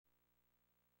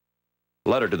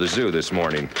letter to the zoo this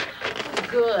morning.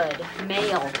 Good.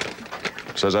 Mail.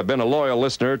 Says, I've been a loyal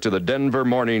listener to the Denver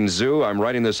Morning Zoo. I'm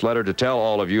writing this letter to tell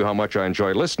all of you how much I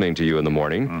enjoy listening to you in the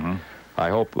morning. Mm-hmm. I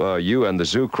hope you and the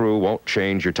zoo crew won't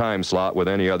change your time slot with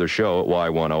any other show at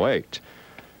Y-108.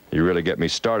 You really get me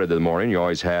started in the morning. You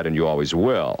always had and you always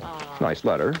will. Nice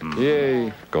letter.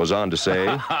 Yay. Goes on to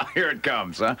say, Here it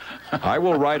comes, huh? I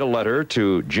will write a letter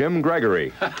to Jim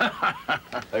Gregory.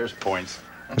 There's points.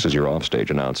 This is your offstage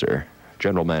announcer,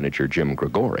 General Manager Jim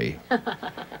Gregory.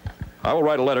 I will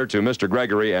write a letter to Mr.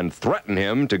 Gregory and threaten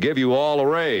him to give you all a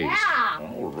raise. Yeah.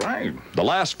 All right. The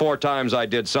last 4 times I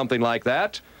did something like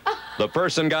that, the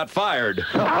person got fired.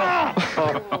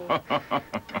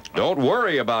 Don't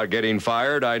worry about getting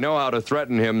fired. I know how to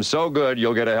threaten him so good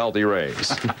you'll get a healthy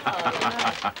raise.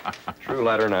 True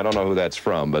letter, and I don't know who that's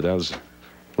from, but that was a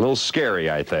little scary,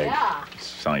 I think. Yeah.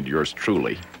 Signed yours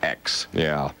truly, X.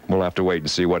 Yeah, we'll have to wait and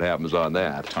see what happens on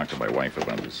that. Talk to my wife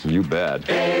about this. You bet.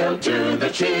 Hail to the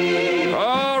chief.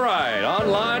 All right, on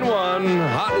line 1,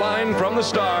 hotline from the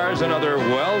stars and other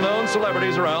well-known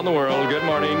celebrities around the world. Good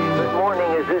morning. Good morning.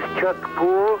 Is this Chuck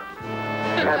Buell?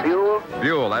 Buell?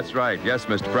 Buell, that's right. Yes,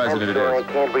 Mr. President, I'm sorry, it is.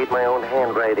 I can't read my own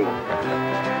handwriting.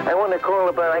 I want to call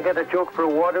about, I got a joke for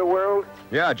Waterworld.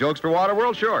 Yeah, jokes for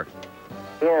Waterworld? Sure.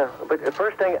 Yeah, but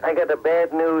first I got a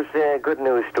bad news, good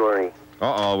news story.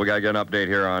 Uh-oh, we got to get an update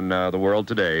here on the world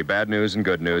today. Bad news and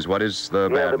good news. What is the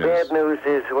bad news? Bad news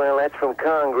is, well, that's from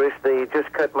Congress. They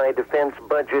just cut my defense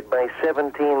budget by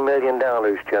 $17 million,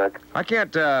 Chuck. I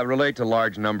can't relate to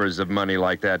large numbers of money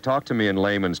like that. Talk to me in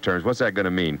layman's terms. What's that going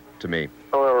to mean to me?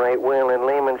 All right, well, in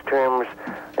layman's terms,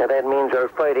 that means our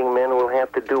fighting men will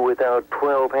have to do without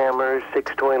 12 hammers,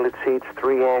 6 toilet seats,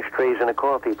 3 ashtrays, and a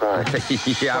coffee pot.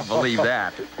 Yeah, I believe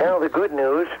that. Now, the good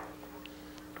news,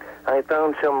 I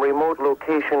found some remote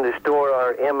location to store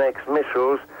our MX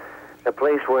missiles, a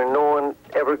place where no one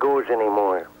ever goes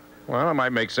anymore. Well, that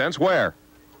might make sense. Where?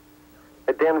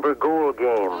 The Denver Goal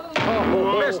game.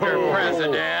 Oh, Mr.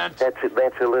 President.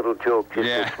 That's a little joke, just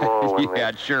a small one. Yeah,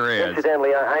 it sure is.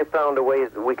 Incidentally, I found a way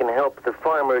that we can help the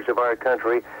farmers of our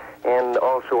country and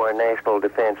also our national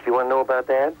defense. Do you want to know about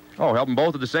that? Oh, help them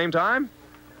both at the same time?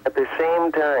 At the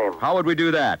same time, How would we do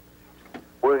that?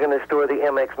 we're going to store the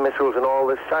MX missiles in all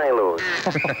the silos.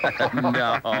 No,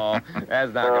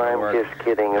 that's not No, going to I'm work. just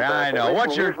kidding. Yeah, I know. Listen,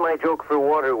 What's your... here's my joke for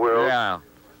Waterworld. Yeah.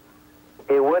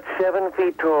 Hey, what's 7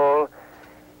 feet tall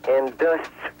and dusts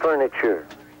furniture?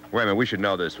 Wait a minute, we should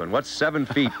know this one. What's 7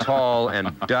 feet tall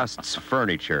and dusts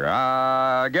furniture?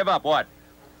 Give up, what?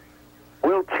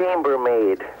 Will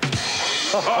Chambermaid.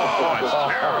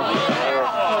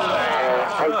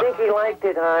 I think he liked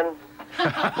it, hon.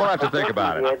 We'll have to think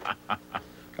about He it. did.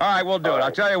 All right, we'll do it.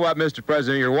 I'll tell you what, Mr.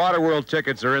 President, your Waterworld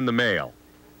tickets are in the mail.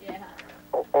 Yeah.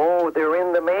 Oh, they're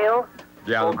in the mail?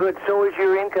 Yeah, Oh, good. So is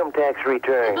your income tax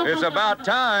return. it's about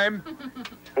time.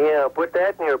 Yeah, put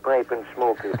that in your pipe and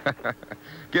smoke it.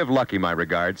 Give Lucky my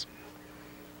regards.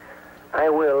 I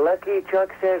will. Lucky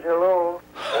Chuck says hello.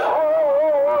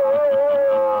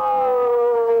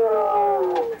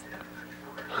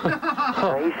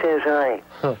 He says hi.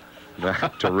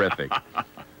 Terrific.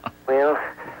 Well,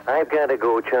 I've got to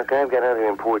go, Chuck. I've got other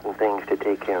important things to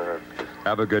take care of.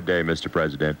 Have a good day, Mr.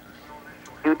 President.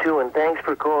 You too, and thanks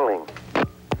for calling.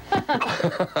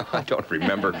 I don't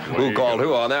remember who called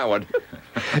who on that one.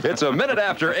 It's a minute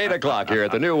after 8 o'clock here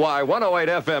at the new Y-108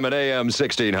 FM at AM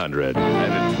 1600.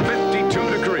 And it's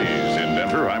 52 degrees in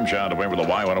Denver. I'm John DeWayne with the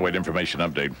Y-108 information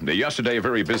update. Yesterday, a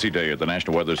very busy day at the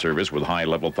National Weather Service with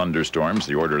high-level thunderstorms,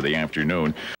 the order of the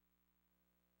afternoon.